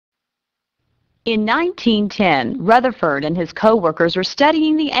In 1910, Rutherford and his co-workers were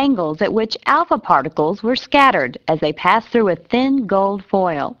studying the angles at which alpha particles were scattered as they passed through a thin gold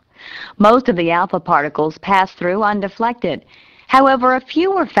foil. Most of the alpha particles passed through undeflected. However, a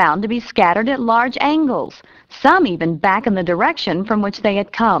few were found to be scattered at large angles, some even back in the direction from which they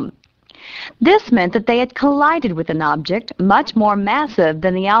had come. This meant that they had collided with an object much more massive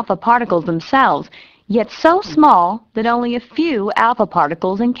than the alpha particles themselves, yet so small that only a few alpha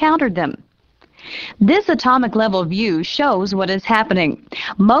particles encountered them. This atomic level view shows what is happening.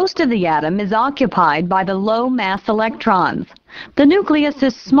 Most of the atom is occupied by the low mass electrons. The nucleus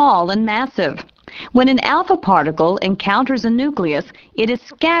is small and massive. When an alpha particle encounters a nucleus, it is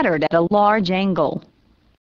scattered at a large angle.